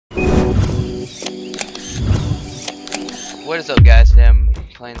What is up, guys? Today I'm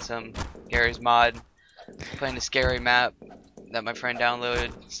playing some Gary's mod, playing the scary map that my friend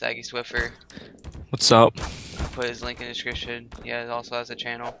downloaded, Saggy Swiffer. What's up? I'll put his link in the description. He also has a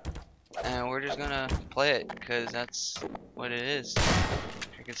channel, and we're just gonna play it because that's what it is.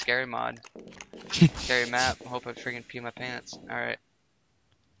 Freaking scary mod, scary map. I hope I freaking pee my pants. All right.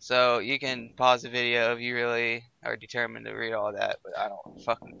 So you can pause the video if you really are determined to read all that, but I don't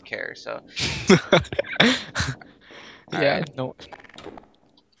fucking care. So. Yeah, Alright. no.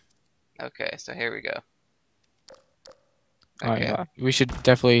 Okay, so here we go. Oh Okay. yeah, we should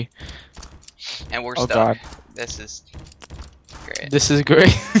definitely. And we're Oh stuck. god, This is great. this is great.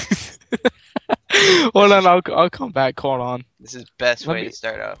 Hold on, I'll come back. Hold on. This is best Let way me- to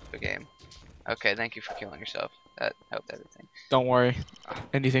start off the game. Okay, thank you for killing yourself. That helped everything. Don't worry.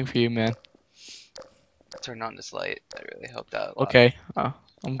 Anything for you, man. Turn on this light. That really helped out a lot. Okay.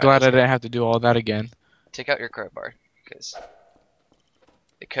 I'm glad let's I go. didn't have to do all that again. Take out your crowbar, because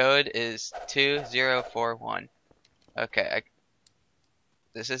the code is 2041. Okay,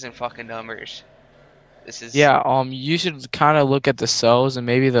 this isn't fucking numbers. This is Yeah. You should kind of look at the cells and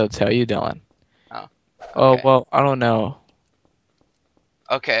maybe they'll tell you, Dylan. Oh. Oh Okay. well, I don't know.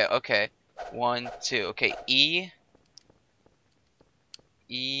 Okay. 1, 2. Okay, E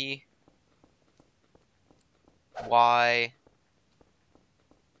Y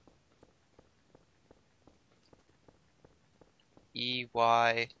E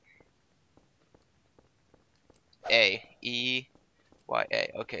Y A E Y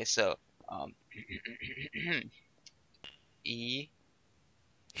A. Okay, so E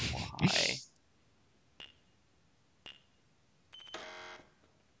Y.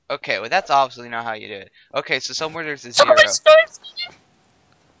 Okay, well that's obviously not how you do it. Okay, so somewhere there's a zero.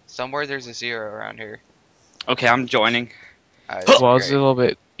 Somewhere there's a zero around here. Okay, I'm joining. Alright, this is Well, it's a great. little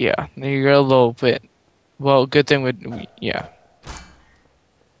bit. Yeah, you're a little bit. Well, good thing with yeah.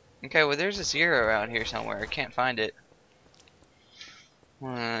 Okay, well there's a zero around here somewhere. I can't find it.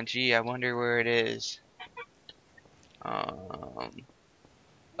 Gee, I wonder where it is.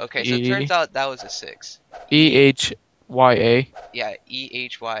 Okay, so it turns out that was a 6. EHYA. Yeah,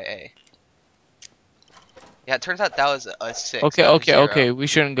 EHYA. Yeah, it turns out that was a 6. Okay, not a okay, 0. okay. We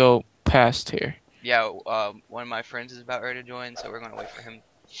shouldn't go past here. Yeah, one of my friends is about ready to join, so we're gonna wait for him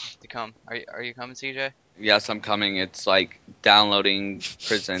to come. Are you coming, CJ? Yes, I'm coming. It's like downloading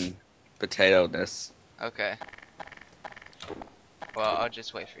prison potato-ness. Okay. Well, I'll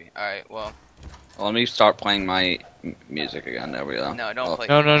just wait for you. Alright, well, Well, let me start playing my music again. There we go. no, don't play.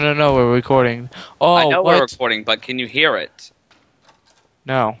 No. We're recording. Oh, I know what? we're recording, but can you hear it?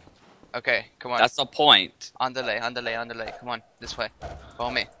 No. Okay, come on. That's the point. Underlay. Come on, this way.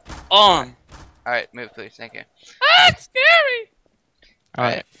 Follow me. Alright, move please, thank you. Ah, it's scary. All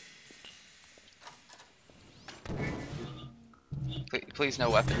right. Please no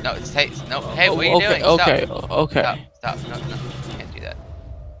weapon. No, it's haste. No, hey, what are you Okay, doing? okay, Stop. okay. Stop. No. Can't do that.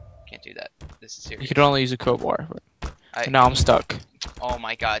 Can't do that. This is You serious. could only use a crowbar. I- Now I'm stuck. Oh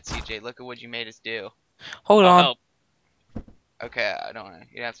my god, CJ, look at what you made us do. Hold on. Help. Okay, I don't wanna.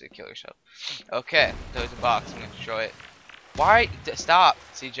 You have to kill yourself. Okay, there's a box. I'm gonna destroy it. Why? Stop,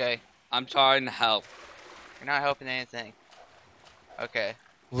 CJ. I'm trying to help. You're not helping anything. Okay.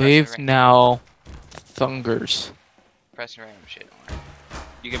 Leave Pressing now, Thungers. Pressing random shit. Don't worry.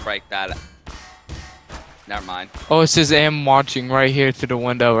 You can break that. Never mind. Oh, it says I'm watching right here through the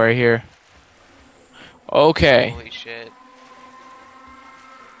window right here. Okay. Holy shit.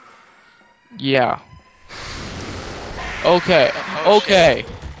 Yeah. Okay. Oh, Okay.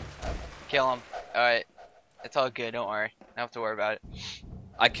 Kill him. Alright. It's all good. Don't worry. Don't have to worry about it.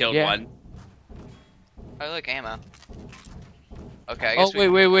 I killed Yeah. one. Oh, look, ammo. Okay, I Oh guess we.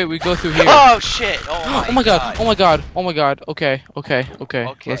 wait. We go through here. Oh shit! Oh Oh my god. Oh my god. Oh my god. Okay. Okay.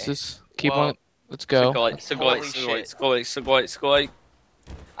 Let's just keep Well, on. Let's go. Holy shit. Sugoi.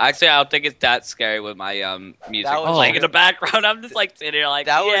 Actually, I don't think it's that scary with my music That was- playing in the background. I'm just like sitting here like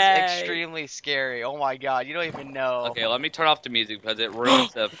That was yay. extremely scary. Oh my god, you don't even know. Okay, let me turn off the music because it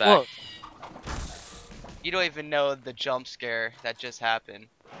ruins the effect. Look. You don't even know the jump scare that just happened.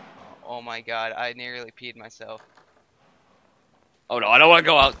 Oh my god, I nearly peed myself. Oh no, I don't want to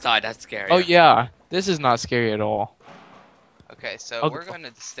go outside. That's scary. Oh yeah. This is not scary at all. Okay, so Okay. we're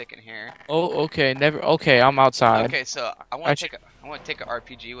gonna stick in here. Oh okay. Never. Okay. I'm outside. Okay, so I I want to take an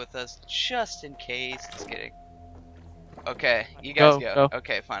RPG with us just in case. Just kidding. Okay, you guys go. Go.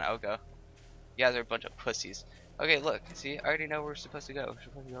 Okay, fine, I'll go. You guys are a bunch of pussies. Okay, look, see, I already know where we're supposed to go. We're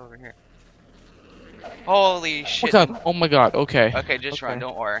supposed to go over here. Holy Oh my shit. god. Oh my god. Okay. Okay, just run, Okay.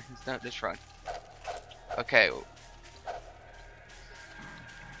 don't worry. Just run. Okay.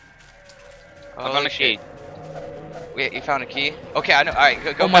 I'm gonna shit. key. Wait, you found a key? Okay, I know. All right,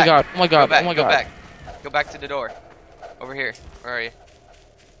 go Oh my back. god! Oh my god! Go back. Oh my Go god! back. Go back to the door. Over here. Where are you?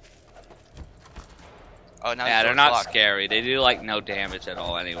 Oh, now Yeah, the they're door's not locked. scary. They do like no damage at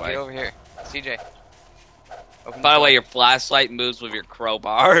all Get anyway. over here, CJ. Open By the door. way, your flashlight moves with your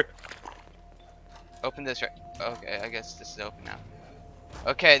crowbar. Open this right. Okay, I guess this is open now.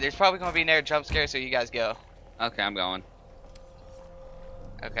 Okay, there's probably gonna be another jump scare, so you guys go. Okay, I'm going.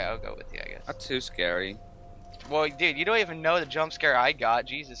 Okay, I'll go with you, I guess. Not too scary. Well, dude, you don't even know the jump scare I got.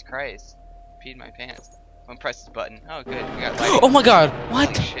 Jesus Christ. Peed my pants. I'm gonna press this button. Oh, good. We got lighting. Oh my god! Holy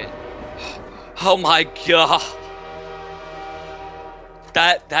What? shit. Oh my god.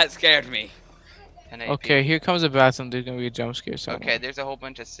 That scared me. 10 AP. Okay, here comes the bathroom. There's gonna be a jump scare somewhere. Okay, there's a whole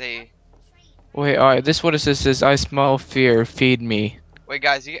bunch of Wait, alright, what is this? Is I smell fear, feed me. Wait,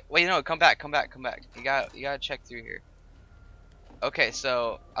 guys, wait, no, come back. You gotta check through here. Okay,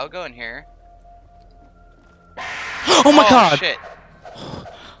 so I'll go in here. Oh my god! Shit.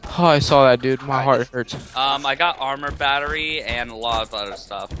 Oh, I saw that, dude. My Alright, heart hurts. I got armor battery and a lot of other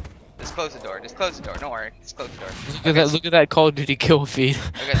stuff. Just close the door. Don't worry. Just close the door. Look at that! Look at that Call of Duty kill feed.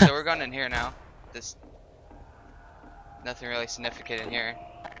 Okay, so we're going in here now. This nothing really significant in here.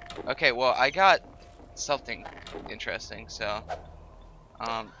 Okay, well I got something interesting. So,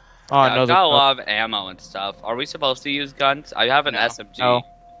 Oh, Yeah, no, I got a lot of ammo and stuff. Are we supposed to use guns? I have an No. SMG. No.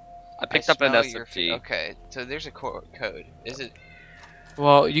 I picked up an smell your SMG. Okay, so there's a code. Is it?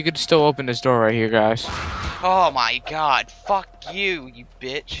 Well, you could still open this door right here, guys. Oh my God! Fuck you, you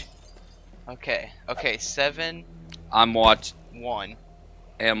bitch. Okay, 7-1. I'm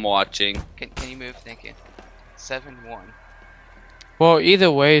watching. Can you move? Thank you. 7-1. Well,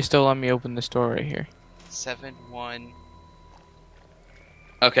 either way, still let me open this door right here. 7-1.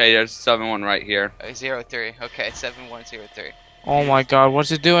 Okay, there's 7-1 right here. 0-3. Okay, 7-1-0-3. Oh my god,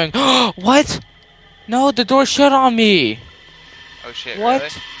 what's it doing? What? No, the door shut on me! Oh shit! What?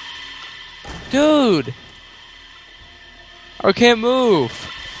 Really? Dude! I can't move!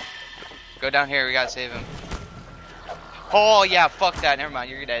 Go down here. We gotta save him. Oh yeah, fuck that. Never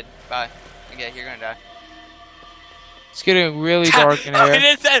mind. You're dead. Bye. Okay, you're gonna die. It's getting really dark in I here.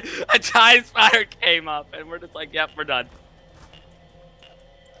 just said a giant spider came up, and we're just like, yep, we're done.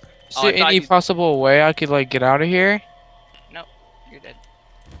 Is Oh, I there thought any you- possible way I could, like, get out of here? You're dead.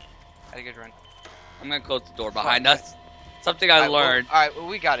 Had a good run. I'm gonna close the door behind us. Something I learned. Alright, well,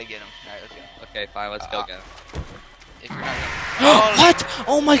 we gotta get him. Alright, let's go. Okay, fine, let's go get him. If you're not gonna... What?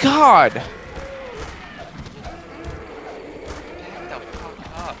 Oh my god! Back the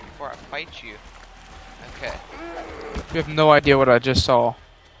fuck up before I fight you. Okay. You have no idea what I just saw.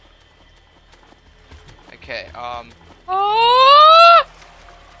 Okay,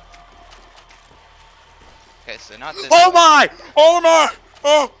 Okay, so not this Oh way. my! Oh my!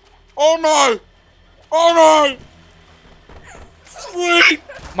 Oh! Oh my! Oh my! Sweet!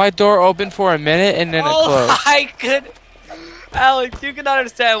 My door opened for a minute and then it Oh closed. my goodness! Alex, you can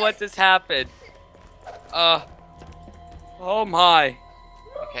understand what just happened. Oh my.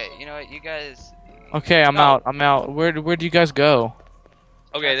 Okay, you know what, you guys... Okay, I'm No. out. I'm out. Where do you guys go?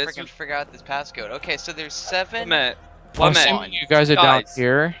 Okay, I this freaking is... figure out this passcode. Okay, so there's 7... One minute. I'm One assuming minute. you guys are down Guys.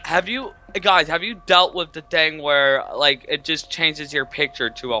 here. Have you... Guys, have you dealt with the thing where, like, it just changes your picture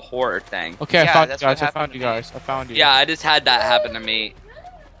to a horror thing? Okay, I Yeah, found you that's what guys. I happened found to you me. guys. I found you. Yeah, I just had that happen to me.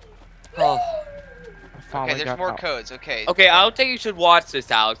 Oh. I finally Okay, there's got more out. codes. Okay. Okay, I don't think you should watch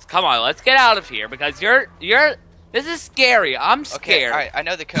this, Alex. Come on, let's get out of here because you're... This is scary. I'm Okay, scared. alright, I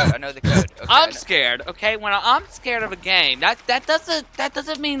know the code. Okay, I'm scared. Okay, when I'm scared of a game, that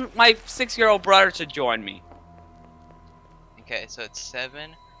doesn't mean my 6-year-old brother should join me. Okay, so it's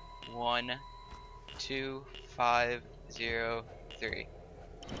 7-1-2-5-0-3.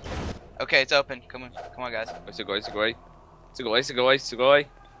 Okay, it's open. Come on, guys. Sugoi. Sugoi. Where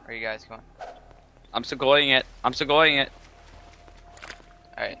are you guys going? I'm sugoing it.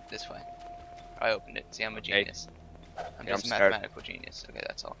 Alright, this way. I opened it. See, I'm a genius. I'm Yeah, just I'm a scared. mathematical genius. Okay,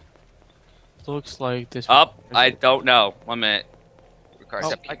 that's all. Looks like this. Up. I don't know. 1 minute. Requires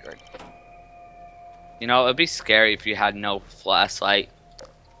Oh, a key card. You know, it'd be scary if you had no flashlight.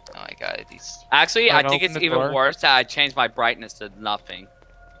 Oh my god, these... Actually, Fine, I think open it's the even door. worse that I changed my brightness to nothing.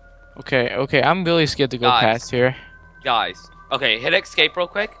 Okay. I'm really scared to go Guys. past here. Guys. Okay, hit escape real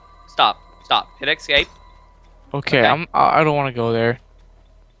quick. Stop. Hit escape. Okay, Okay. I don't want to go there.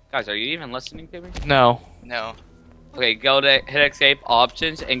 Guys, are you even listening to me? No. No. Okay, go to hit escape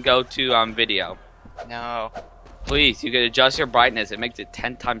options and go to video. No. Please, you can adjust your brightness. It makes it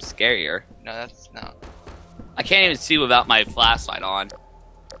 10 times scarier. No, that's... No. I can't even see without my flashlight on.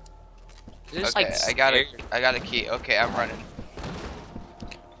 It's just, Okay, like, I got scary. a key. Okay, I'm running.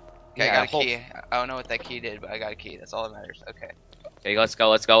 Okay, Yeah, I got a key. I don't know what that key did, but I got a key. That's all that matters. Okay. Okay, let's go.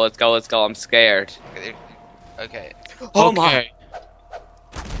 Let's go. Let's go. Let's go. I'm scared. Okay. Oh my.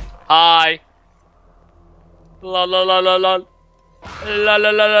 Hi. La la la la la. La la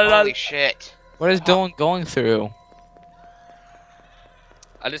la la la. Holy shit. What is Dylan going through?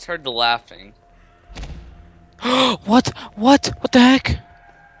 I just heard the laughing. What? What? What the heck?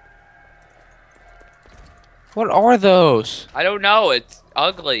 What are those? I don't know. It's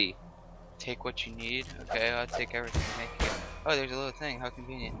ugly. Take what you need. Okay, I'll take everything. Thank you. Oh, there's a little thing. How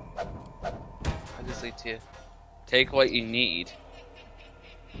convenient. I'll just leave to you. Take what you need.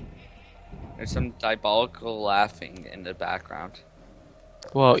 There's some diabolical laughing in the background.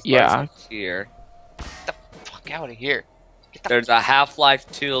 Well, yeah. Here. Get the fuck out of here. There's a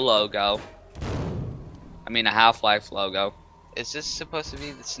Half-Life 2 logo. I mean a Half-Life logo. Is this supposed to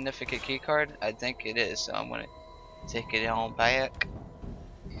be the significant key card? I think it is, so I'm gonna take it on back.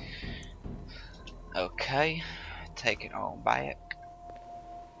 Okay, take it on back.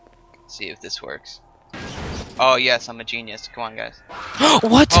 See if this works. Oh yes, I'm a genius. Come on, guys.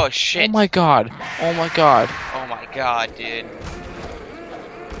 What? Oh shit. Oh my god. Oh my god. Oh my god, dude.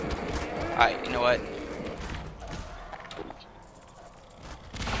 Alright, you know what?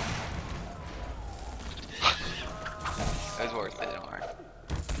 It was worth it, don't worry.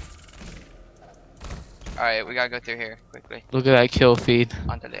 Alright, we gotta go through here quickly. Look at that kill feed.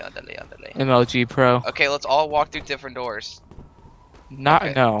 Andale, andale, andale. MLG Pro. Okay, let's all walk through different doors. Not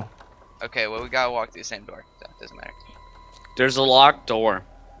Okay. no. Okay, well we gotta walk through the same door. So it doesn't matter. There's a locked door.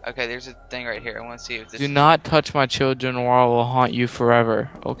 Okay, there's a thing right here. I wanna see if this Do not touch my children or I will haunt you forever.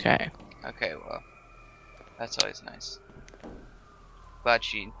 Okay. Okay, well. That's always nice. Glad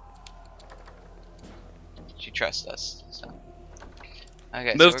she trusts us, so.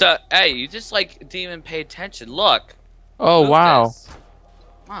 Okay, Move so to. Hey, you just like didn't even pay attention. Look. Oh Move wow. this.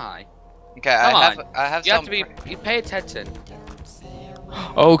 Why? okay, Come I have You have some to be. You pay attention.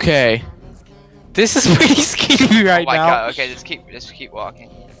 Okay. This is pretty scary right Oh my now. god, okay, just keep walking.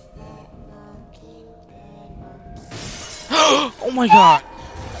 Oh my god.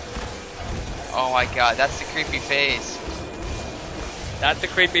 Oh my god, that's the creepy face. That's the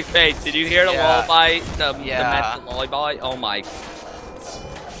creepy face. Did you hear the Yeah. lullaby? The Yeah. demented lullaby? Oh my. Get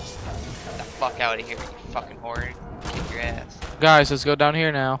the fuck out of here, you fucking whore. Kick your ass. Guys, let's go down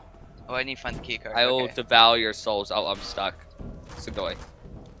here now. Oh, I need to find the key card. I will Okay. devour your souls. Oh, I'm stuck. So go away.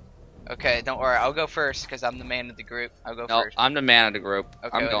 Okay, don't worry, I'll go first because I'm the man of the group. I'll go No, first. I'm the man of the group. Okay,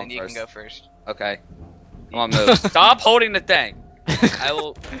 I'm well, going then you first. can go first. Okay. Come on, move. Stop holding the thing.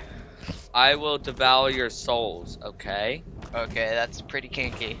 I will devour your souls. Okay. Okay, that's pretty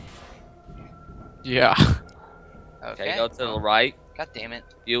kinky. Yeah. Okay. Go to the right. God damn it.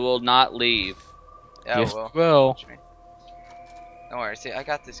 You will not leave. Oh, Yes, well. we will. Watch me. Don't worry, see, I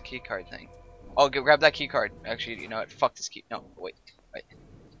got this key card thing. Oh, go grab that key card. Actually, you know what? Fuck this key. No, wait.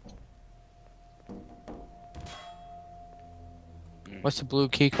 What's the blue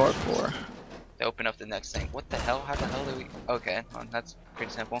key card for? To open up the next thing. What the hell? How the hell do we? Okay, well, that's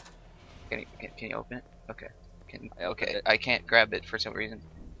pretty simple. Can you open it? Okay. I opened Okay, it. I can't grab it for some reason.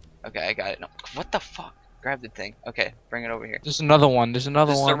 Okay, I got it. No. What the fuck? Grab the thing. Okay, bring it over here. There's another one. There's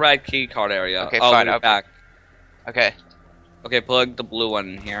another This is one. the red key card area. Okay, oh, fine, we're I'll- back. Okay, Okay, plug the blue one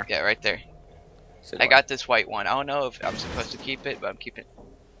in here. yeah, right there. Sit I down. got this white one. I don't know if I'm supposed to keep it, but I'm keeping it.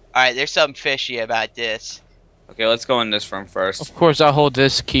 Alright, there's something fishy about this. Okay, let's go in this room first. Of course, I'll hold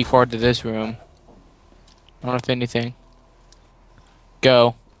this key card to this room. I don't know if anything.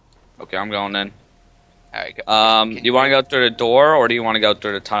 Go. Okay, I'm going in. Alright, go. Do you want to go through the door or do you want to go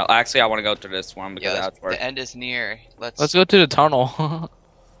through the tunnel? Actually, I want to go through this one because Yeah, that's where. the end is near. Let's go to the tunnel.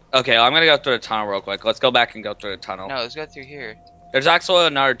 Okay, I'm gonna go through the tunnel real quick. Let's go back and go through the tunnel. No, let's go through here. There's actually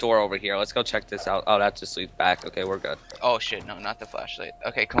another door over here. Let's go check this out. Oh, that just leads back. Okay, we're good. Oh shit, no, not the flashlight.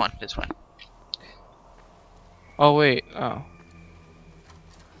 Okay, come on, this one. Oh wait. Oh.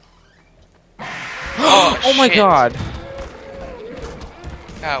 Oh, Oh my shit. god.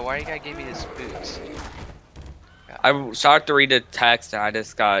 God, why you gotta give me this boots? I started to read the text and I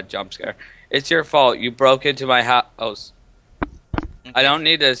just got a jump scare. It's your fault. You broke into my house. I don't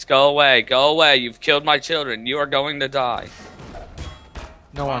need this. Go away. Go away. You've killed my children. You are going to die.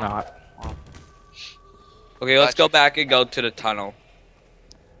 No, we're not. Okay, let's Gotcha. go back and go to the tunnel.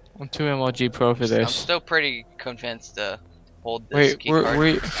 I'm too MLG Pro for I'm this. still pretty convinced to hold this Wait, key we're card.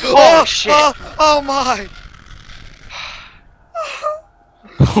 we. Oh shit! Oh my!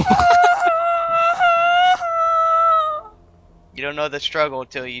 You don't know the struggle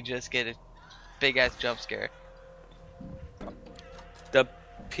until you just get a big ass jump scare. The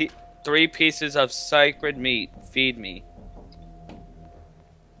 3 pieces of sacred meat. Feed me.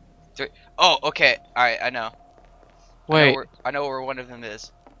 Three. Oh, okay. All right, I know. Wait. I know where one of them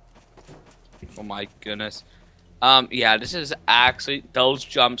is. Oh my goodness. Yeah, this is actually those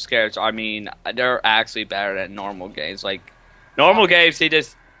jump scares. I mean, they're actually better than normal games. Like normal games, they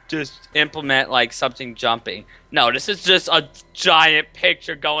just implement like something jumping. No, this is just a giant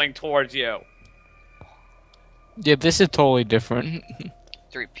picture going towards you. Yeah, this is totally different.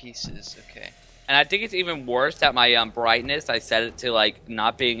 3 pieces. Okay. And I think it's even worse that my brightness, I set it to like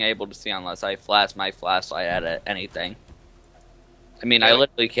not being able to see unless I flash my flashlight at anything. I mean, I Really?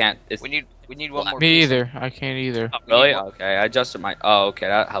 literally can't. It's, We need one more. Me piece. either. I can't either. oh, really? Okay, I adjusted my. Oh, okay,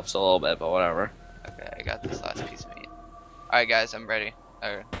 that helps a little bit, but whatever. Okay, I got this last piece of meat. All right, guys, I'm ready.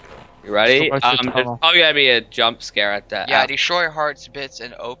 You ready? So what's your There's tunnel? probably gonna be a jump scare at that. Yeah, destroy hearts, bits,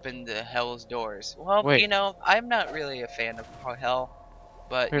 and open the hell's doors. Well, Wait. you know, I'm not really a fan of hell,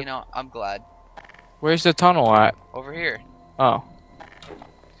 but Here. you know, I'm glad. Where's the tunnel at? Over here. Oh.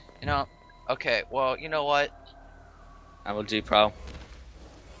 You know, okay. Well, you know what? I will G Pro.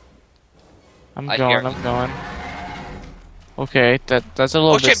 I'm I going. hear- I'm going. Okay, that's a little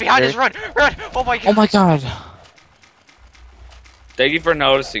Oh bit shit! Behind us! scary. Run! Run! Oh my god! Oh my god. Thank you for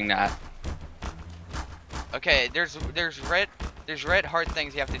noticing that. Okay, there's red heart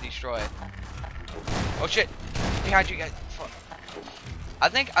things you have to destroy. Oh shit! Behind you guys. Fuck. I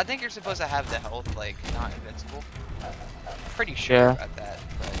think you're supposed to have the health like not invincible. Pretty sure Yeah. about that,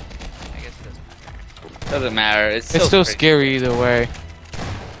 but I guess it doesn't matter. Doesn't matter. It's It's still pretty- scary either way.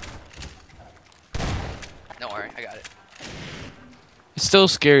 Don't worry, I got it. It's still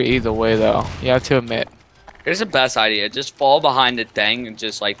scary either way though. You have to admit. Here's the best idea: just fall behind the thing and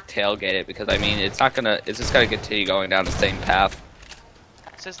just like tailgate it. Because I mean, it's not gonna. It's just gonna continue going down the same path.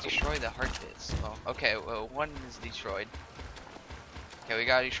 It says destroy the heart bits. Well, okay, well one is destroyed. Okay, we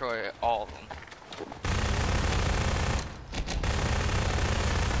gotta destroy all of them.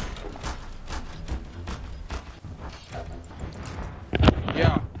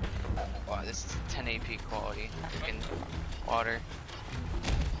 Yeah. Wow, this is 10 AP quality. Freaking water.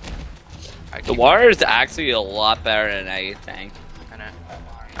 Alright, The keep water is actually a lot better than anything. running.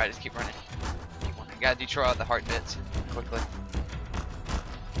 Alright, just keep running. Keep running. Gotta destroy all the heart bits quickly.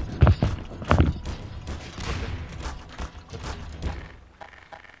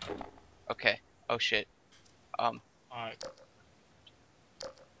 Okay. Oh shit. Alright.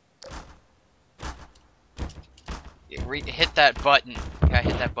 Hit that button. You gotta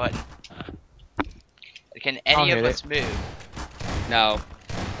hit that button. Can I'll any of hit us move? No,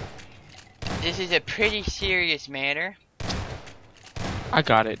 This is a pretty serious matter. I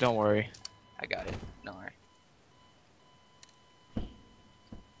got it. Don't worry. I got it. No worry.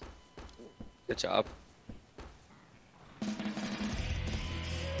 good job.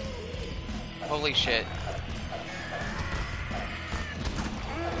 Holy shit.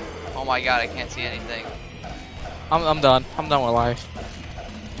 Oh my god, I can't see anything. I'm done. I'm done with life.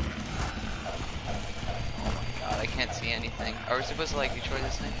 Oh my god, I can't see anything. Are we supposed to like destroy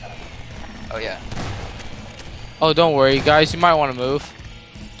this thing? Oh yeah. Oh, don't worry, guys. You might want to move.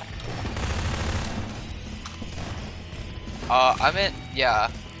 I meant, yeah.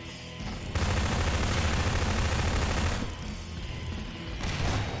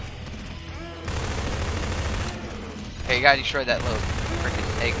 Okay, you gotta destroy that little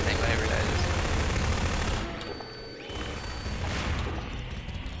freaking egg thing, whatever that is.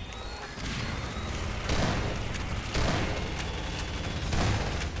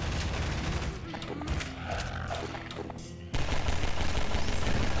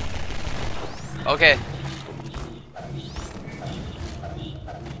 Okay.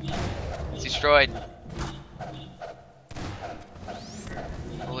 It's destroyed.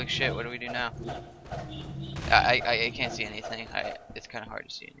 Holy shit, what do we do now? I can't see anything. It's kind of hard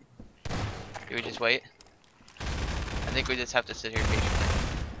to see anything. Do we just wait? I think we just have to sit here patiently.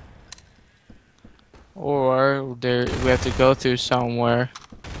 Or we have to go through somewhere.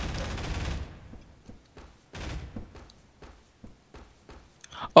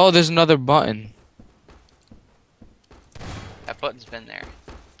 Oh, there's another button. That button's been there.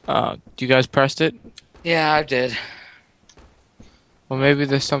 You guys pressed it? Yeah, I did. Well, maybe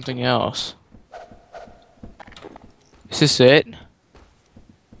there's something else. Is this it?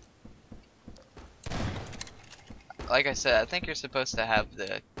 Like I said, I think you're supposed to have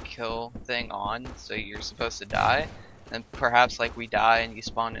the kill thing on, so you're supposed to die. And perhaps like we die and you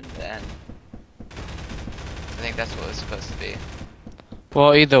spawn in the end. I think that's what it's supposed to be.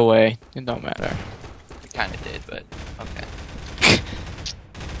 Well, either way, it don't matter. We kinda did, but okay.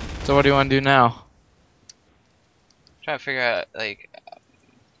 So what do you want to do now? Trying to figure out like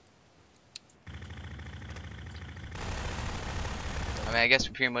mean, I guess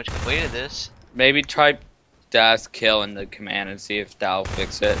we pretty much completed this. Maybe try dash kill in the command and see if that'll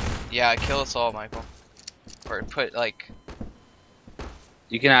fix it. Yeah, kill us all, Michael. Or put, like...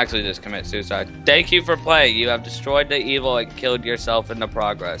 You can actually just commit suicide. Thank you for playing. You have destroyed the evil and killed yourself in the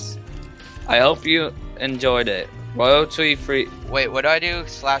progress. I hope you enjoyed it. Royalty free. Wait, what do I do?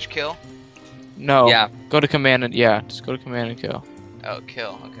 Slash kill? No. Yeah. Go to command and just go to command and kill. Oh,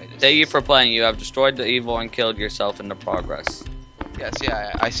 kill. Okay. Thank you for playing. You have destroyed the evil and killed yourself in the progress. Yes,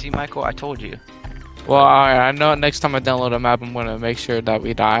 yeah, I see, Michael. I told you. Well, I know next time I download a map, I'm gonna make sure that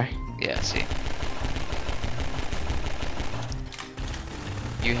we die. Yeah, see.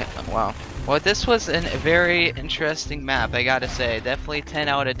 Wow. Well, this was a very interesting map, I gotta say. Definitely 10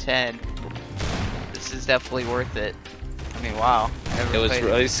 out of 10. This is definitely worth it. I mean, wow. It was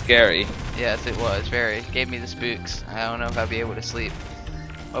really scary. Yes, it was. Very. It gave me the spooks. I don't know if I'll be able to sleep.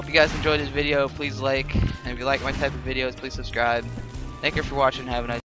 Hope you guys enjoyed this video. Please like. And if you like my type of videos, please subscribe. Thank you for watching. Have a nice